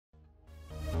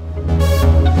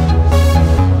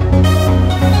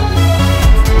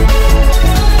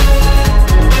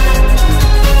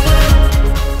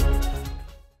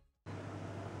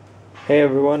Hey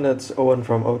everyone, it's Owen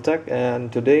from OTech,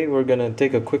 and today we're gonna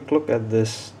take a quick look at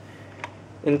this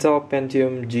Intel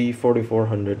Pentium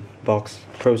G4400 box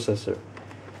processor.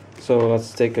 So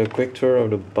let's take a quick tour of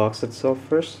the box itself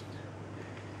first.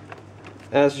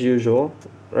 As usual,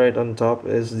 right on top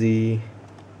is the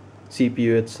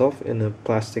CPU itself in a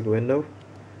plastic window,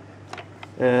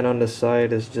 and on the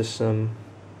side is just some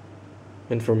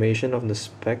information of the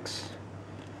specs.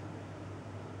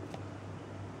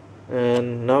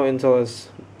 And now Intel is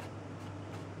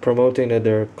promoting that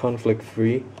they're conflict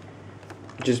free,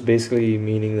 which is basically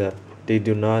meaning that they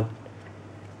do not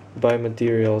buy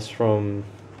materials from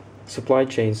supply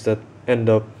chains that end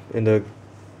up in the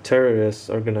terrorist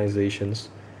organizations.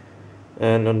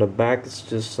 And on the back it's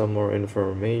just some more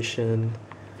information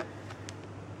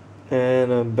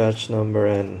and a batch number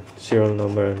and serial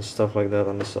number and stuff like that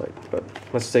on the side. But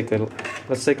let's take a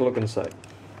look inside.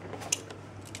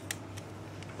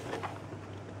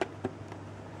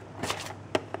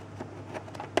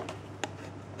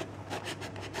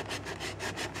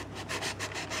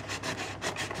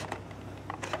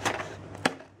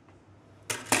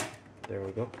 There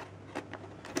we go.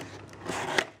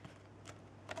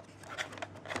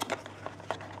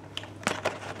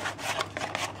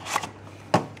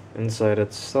 Inside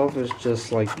itself is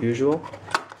just like usual.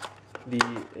 The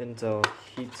Intel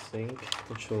heatsink,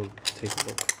 which we'll take a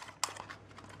look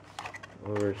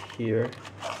over here,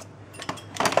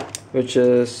 which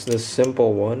is the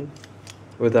simple one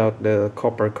without the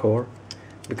copper core,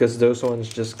 because those ones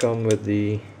just come with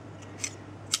the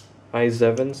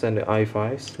i7s and the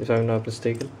i5s, if I'm not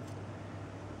mistaken.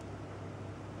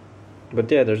 But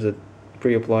yeah, there's a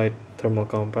pre-applied thermal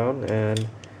compound and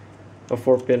a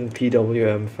 4-pin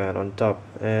PWM fan on top,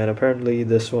 and apparently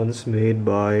this one's made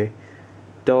by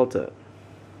Delta.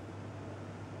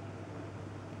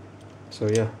 So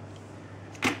yeah,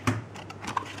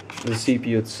 the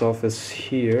CPU itself is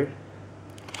here,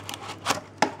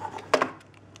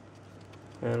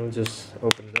 and we'll just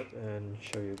open it up and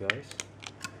show you guys.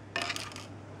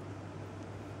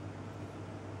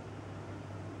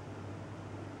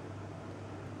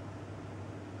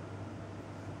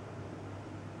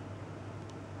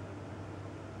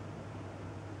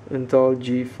 Intel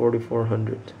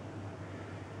G4400.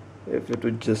 If it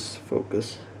would just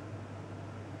focus.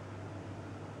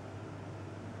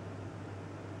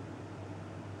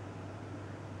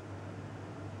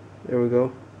 There we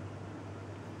go.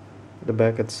 The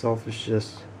back itself is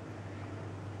just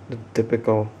the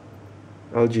typical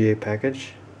LGA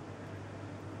package.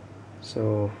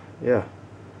 So yeah,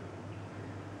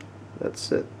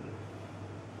 that's it.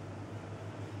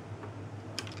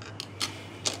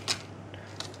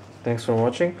 Thanks for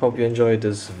watching. Hope you enjoyed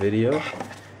this video,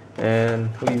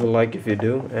 and leave a like if you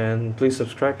do, and please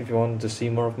subscribe if you want to see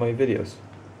more of my videos.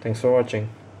 Thanks for watching.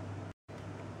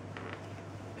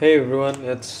 Hey everyone,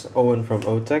 it's Owen from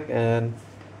OTech, and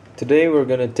today we're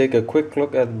gonna take a quick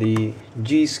look at the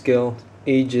G-Skill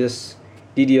Aegis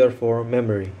DDR4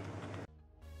 memory.